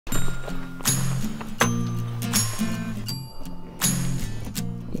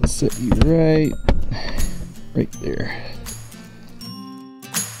set you right there.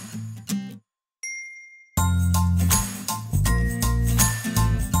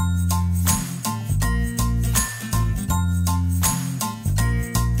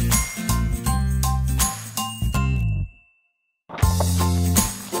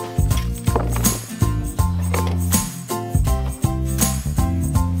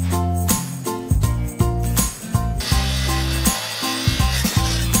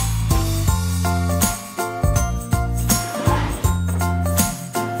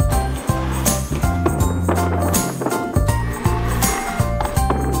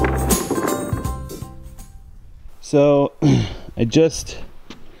 So I just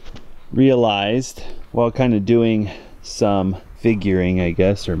realized while kind of doing some figuring, I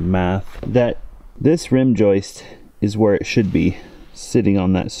guess, or math, that this rim joist is where it should be, sitting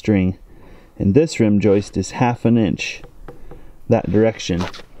on that string. And this rim joist is 1/2 inch that direction.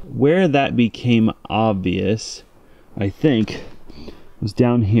 Where that became obvious, I think, was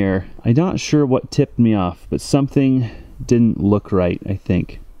down here. I'm not sure what tipped me off, but something didn't look right, I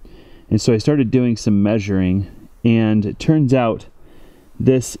think. And so I started doing some measuring, and it turns out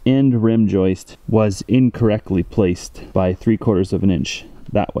this end rim joist was incorrectly placed by 3/4 of an inch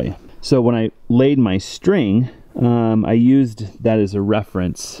that way. So when I laid my string, I used that as a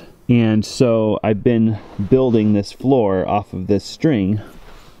reference, and so I've been building this floor off of this string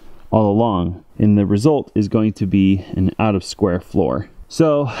all along, and the result is going to be an out of square floor.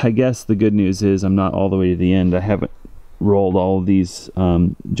 So I guess the good news is I'm not all the way to the end. I haven't rolled all of these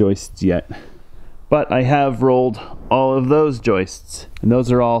joists yet. But I have rolled all of those joists, and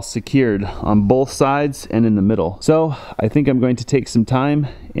those are all secured on both sides and in the middle. So I think I'm going to take some time,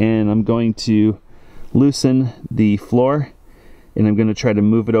 and I'm going to loosen the floor, and I'm going to try to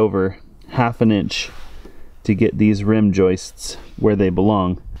move it over 1/2 inch to get these rim joists where they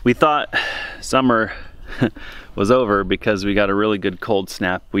belong. We thought summer was over because we got a really good cold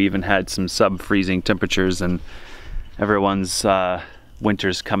snap. We even had some sub-freezing temperatures, and everyone's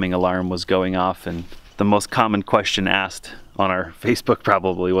winter's coming alarm was going off, and the most common question asked on our Facebook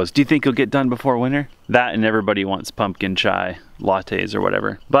probably was, do you think you'll get done before winter? That, and everybody wants pumpkin chai lattes or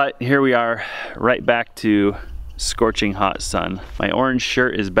whatever. But here we are, right back to scorching hot sun. My orange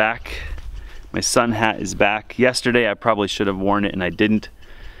shirt is back. My sun hat is back. Yesterday I probably should have worn it and I didn't.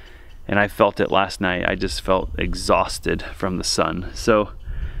 And I felt it last night. I just felt exhausted from the sun. So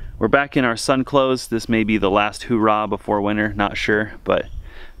we're back in our sun clothes. This may be the last hoorah before winter, not sure, but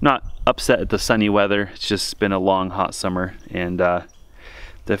not upset at the sunny weather. It's just been a long, hot summer, and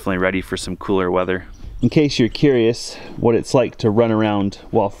definitely ready for some cooler weather. In case you're curious what it's like to run around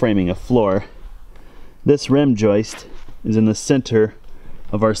while framing a floor, this rim joist is in the center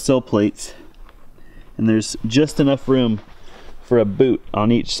of our sill plates, and there's just enough room for a boot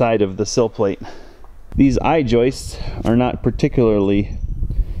on each side of the sill plate. These I-joists are not particularly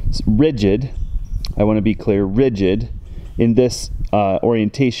rigid. I want to be clear, rigid in this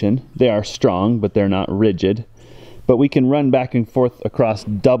orientation. They are strong, but they're not rigid. But we can run back and forth across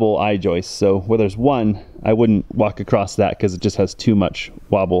double I-joists. So where there's one, I wouldn't walk across that because it just has too much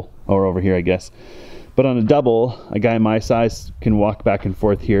wobble, or over here I guess. But on a double, a guy my size can walk back and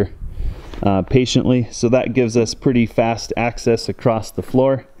forth here patiently. So that gives us pretty fast access across the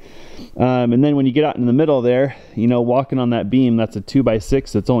floor. And then when you get out in the middle there, you know, walking on that beam, that's a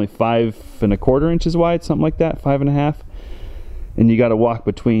 2x6. It's only 5 1/4 inches wide, something like that, 5 1/2. And you got to walk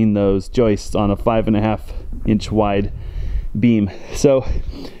between those joists on a 5 1/2 inch wide beam. So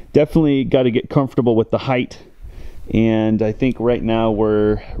definitely got to get comfortable with the height. And I think right now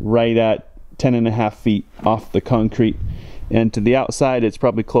we're right at 10 1/2 feet off the concrete. And to the outside, it's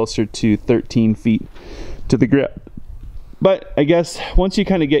probably closer to 13 feet to the grip. But I guess once you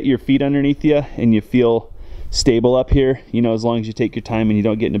kind of get your feet underneath you and you feel stable up here, you know, as long as you take your time and you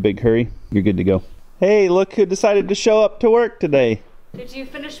don't get in a big hurry, you're good to go. Hey, look who decided to show up to work today. Did you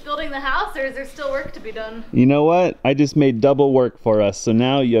finish building the house, or is there still work to be done? You know what? I just made double work for us, so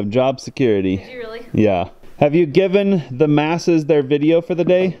now you have job security. Did you really? Yeah. Have you given the masses their video for the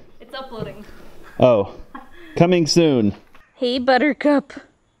day? It's uploading. Oh, coming soon. Hey, Buttercup.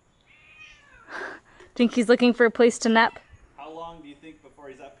 Think he's looking for a place to nap? How long do you think before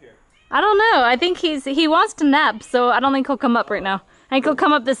he's up here? I don't know. I think he wants to nap, so I don't think he'll come up right now. I think he'll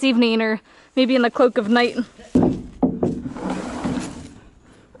come up this evening, or maybe in the cloak of night.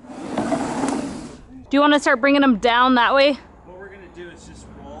 Do you want to start bringing him down that way? What we're going to do is just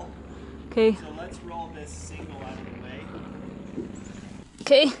roll. Okay. So let's roll this single out of the way.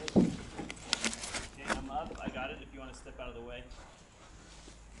 Okay. Okay, I'm up. I got it if you want to step out of the way.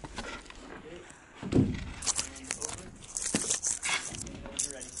 Okay. And over. And when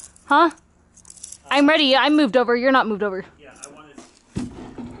you're ready. Huh? I'm ready. I'm moved over. You're not moved over. Yeah, I wanted.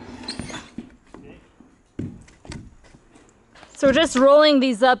 So we're just rolling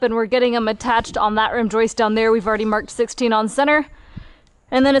these up and we're getting them attached on that rim joist down there. We've already marked 16 on center.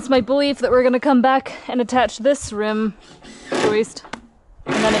 And then it's my belief that we're gonna come back and attach this rim joist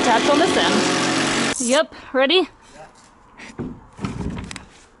and then attach on this end. Yep, ready?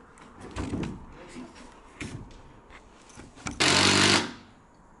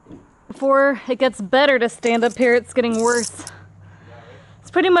 Before it gets better to stand up here, it's getting worse. It's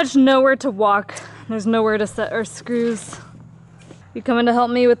pretty much nowhere to walk. There's nowhere to set our screws. You coming to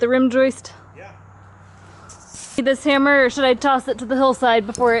help me with the rim joist? Yeah. Need this hammer, or should I toss it to the hillside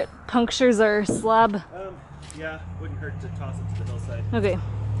before it punctures our slab? Yeah, wouldn't hurt to toss it to the hillside. Okay,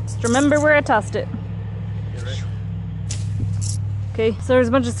 just remember where I tossed it. Yeah, right. Okay, so there's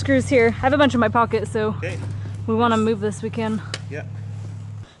a bunch of screws here. I have a bunch in my pocket, so Okay. we want to move this, we can. Yeah.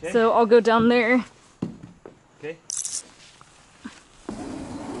 Okay. So I'll go down there. Okay.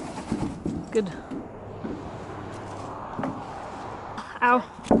 Good. Ow.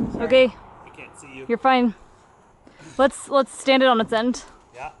 Okay, I can't see you. you're fine. Let's stand it on its end.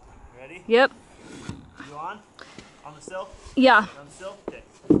 Yeah. Ready? Yep. You on? On the sill? Yeah. On the sill? Okay.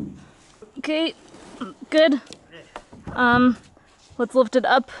 Okay. Good. Okay. Let's lift it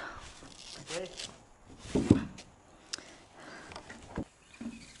up. Okay.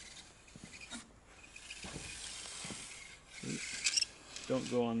 Don't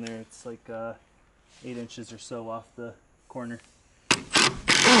go on there. It's like 8 inches or so off the corner.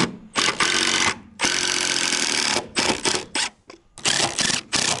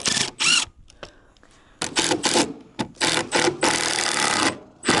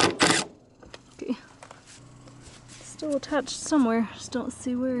 Okay. Still attached somewhere. Just don't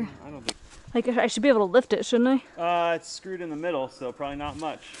see where. I don't think. Like I should be able to lift it, shouldn't I? It's screwed in the middle, so probably not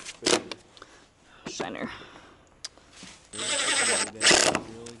much. Shiner. Really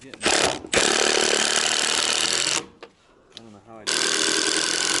getting I don't know how I did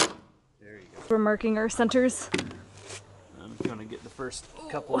it. There you go. We're marking our centers. I'm gonna get the first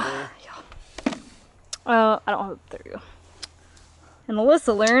couple there. I don't have, there you go. And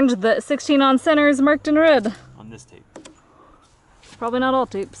Alyssa learned that 16 on center is marked in red. On this tape. Probably not all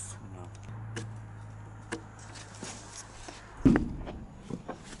tapes. No.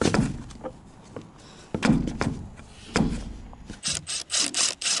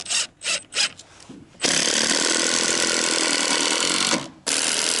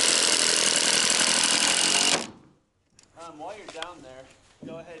 While you're down there,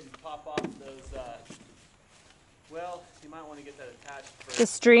 go ahead and pop off those, well, you might want to get that attached first. The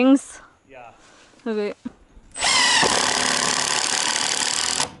strings. Yeah. Okay.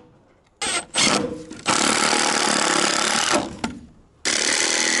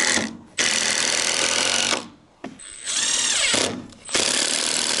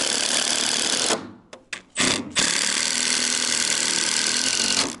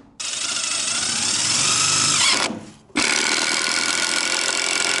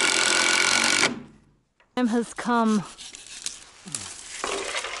 Time has come.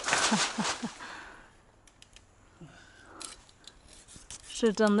 Should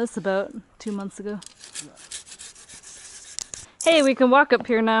have done this about 2 months ago. Hey, we can walk up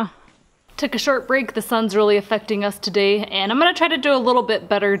here now. Took a short break. The sun's really affecting us today, and I'm gonna try to do a little bit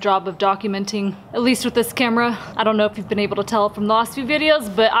better job of documenting, at least with this camera. I don't know if you've been able to tell from the last few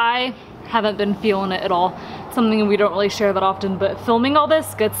videos, but I haven't been feeling it at all. Something we don't really share that often, but filming all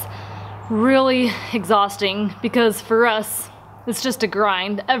this gets really exhausting because for us, it's just a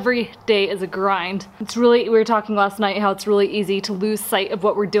grind. Every day is a grind. It's really, we were talking last night how it's really easy to lose sight of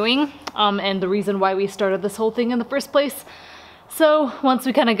what we're doing and the reason why we started this whole thing in the first place. So once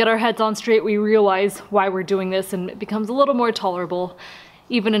we kind of get our heads on straight, we realize why we're doing this and it becomes a little more tolerable,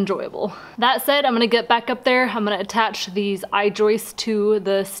 even enjoyable. That said, I'm gonna get back up there. I'm gonna attach these I-joists to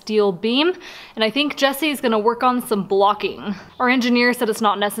the steel beam, and I think Jesse's gonna work on some blocking. Our engineer said it's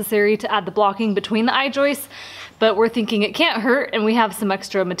not necessary to add the blocking between the I-joists, but we're thinking it can't hurt and we have some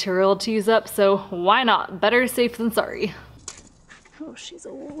extra material to use up, so why not? Better safe than sorry. Oh, she's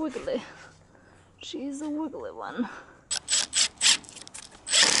a wiggly. She's a wiggly one.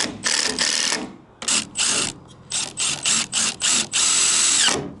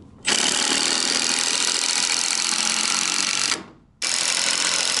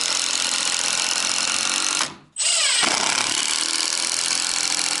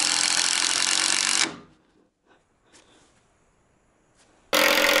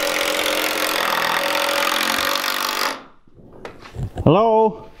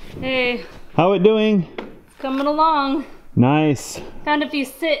 Hello. Hey, How it doing? coming along. Nice. Found if you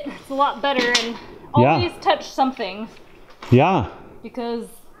sit, it's a lot better, and always touch something. Yeah. Because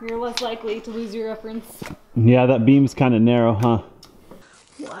you're less likely to lose your reference. Yeah, that beam's kind of narrow, huh?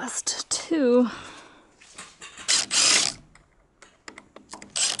 Last two.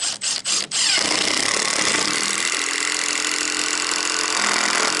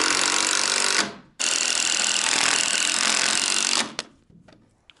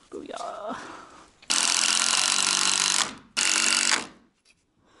 Booyah.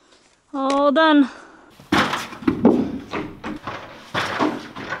 All done.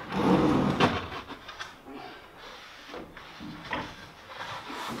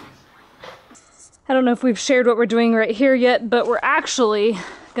 I don't know if we've shared what we're doing right here yet, but we're actually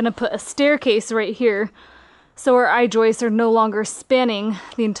gonna put a staircase right here so our I-joists are no longer spanning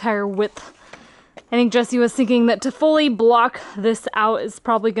the entire width. I think Jesse was thinking that to fully block this out is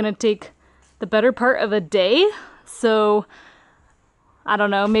probably gonna take the better part of a day. So I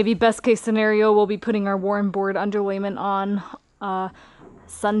don't know, maybe best case scenario, we'll be putting our warm board underlayment on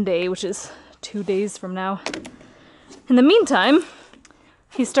Sunday, which is 2 days from now. In the meantime,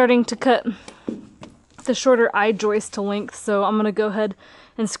 he's starting to cut the shorter I-joist to length, so I'm gonna go ahead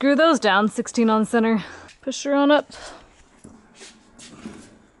and screw those down, 16 on center. Push her on up.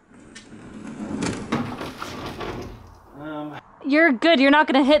 You're good, you're not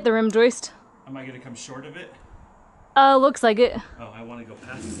gonna hit the rim joist. Am I gonna come short of it? Looks like it. Oh, I want to go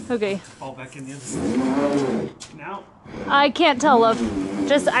past it. Okay. Fall back in the other side. Now? I can't tell, love.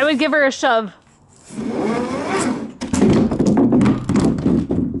 Just, I would give her a shove.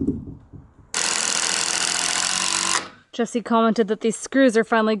 Jesse commented that these screws are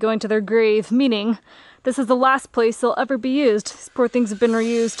finally going to their grave, meaning this is the last place they'll ever be used. These poor things have been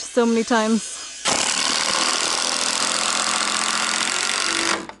reused so many times.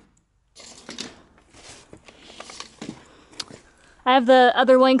 I have the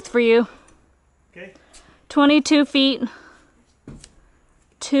other length for you. Okay. 22 feet,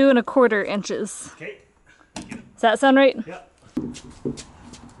 2 1/4 inches. Okay. Does that sound right? Yeah.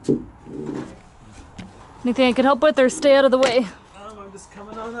 Anything I could help with, or stay out of the way? I'm just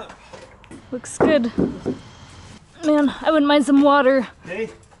coming on up. Looks good. Man, I wouldn't mind some water. Okay.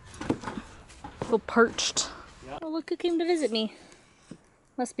 A little parched. Yeah. Oh, look who came to visit me.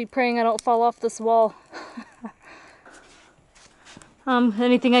 Must be praying I don't fall off this wall.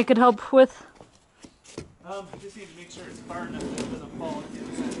 Anything I could help with? Just need to make sure it's far enough that it doesn't fall into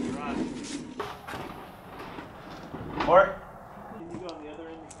the dry. Or can you go on the other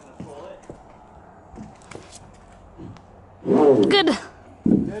end and kind of pull it? Good.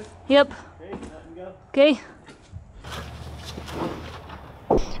 Good? Yep. Okay, let me go. Okay.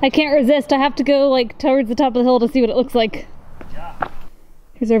 I can't resist. I have to go like towards the top of the hill to see what it looks like. Yeah.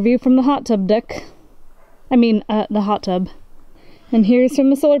 Here's our view from the hot tub deck. I mean, the hot tub. And here's from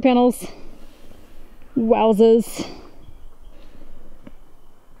the solar panels. Wowzers.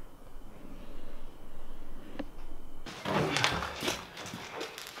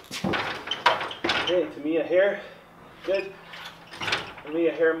 Okay, to me a hair. Good. To me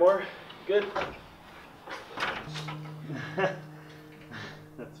a hair more. Good.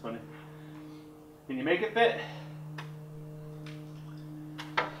 That's funny. Can you make it fit?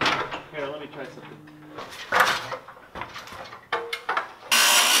 Here, let me try something.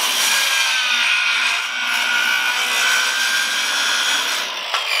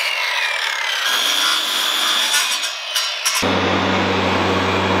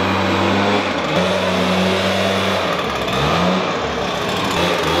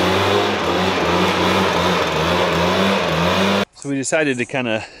 So we decided to kind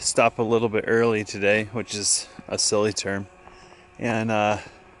of stop a little bit early today, which is a silly term, and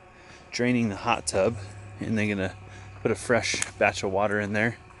draining the hot tub, and then gonna put a fresh batch of water in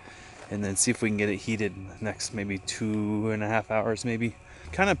there and then see if we can get it heated in the next maybe 2.5 hours maybe.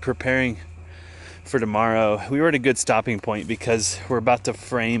 Kind of preparing for tomorrow. We were at a good stopping point because we're about to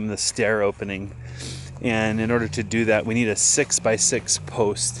frame the stair opening, and in order to do that we need a 6x6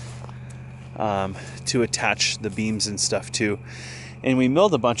 post to attach the beams and stuff to. And we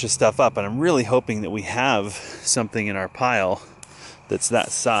milled a bunch of stuff up, and I'm really hoping that we have something in our pile that's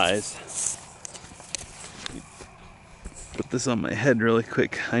that size. Put this on my head really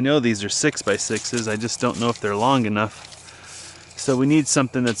quick. I know these are 6x6s, I just don't know if they're long enough. So we need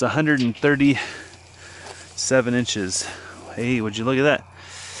something that's 137 inches. Hey, would you look at that?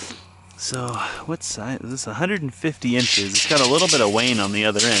 So what size is this? 150 inches. It's got a little bit of wane on the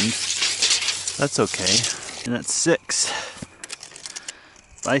other end. That's okay. And that's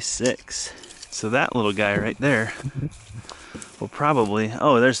 6x6. So that little guy right there will probably,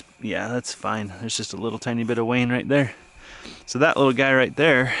 oh, there's, yeah, that's fine. There's just a little tiny bit of wane right there. So that little guy right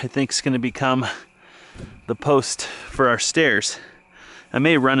there, I think, is going to become the post for our stairs. I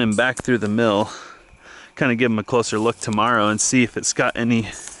may run him back through the mill, kind of give him a closer look tomorrow and see if it's got any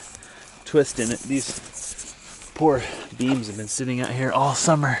twist in it. These poor beams have been sitting out here all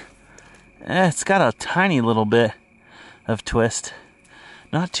summer. It's got a tiny little bit of twist.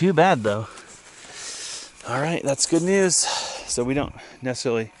 Not too bad though. All right, that's good news. So we don't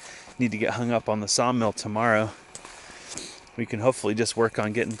necessarily need to get hung up on the sawmill tomorrow. We can hopefully just work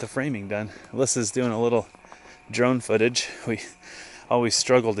on getting the framing done. Alyssa's doing a little drone footage. We always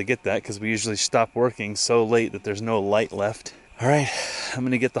struggle to get that because we usually stop working so late that there's no light left. All right, I'm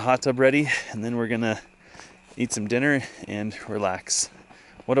gonna get the hot tub ready and then we're gonna eat some dinner and relax.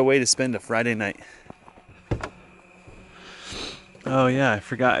 What a way to spend a Friday night. Oh yeah, I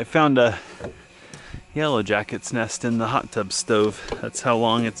forgot. I found a yellow jacket's nest in the hot tub stove. That's how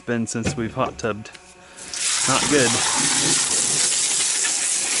long it's been since we've hot tubbed. Not good.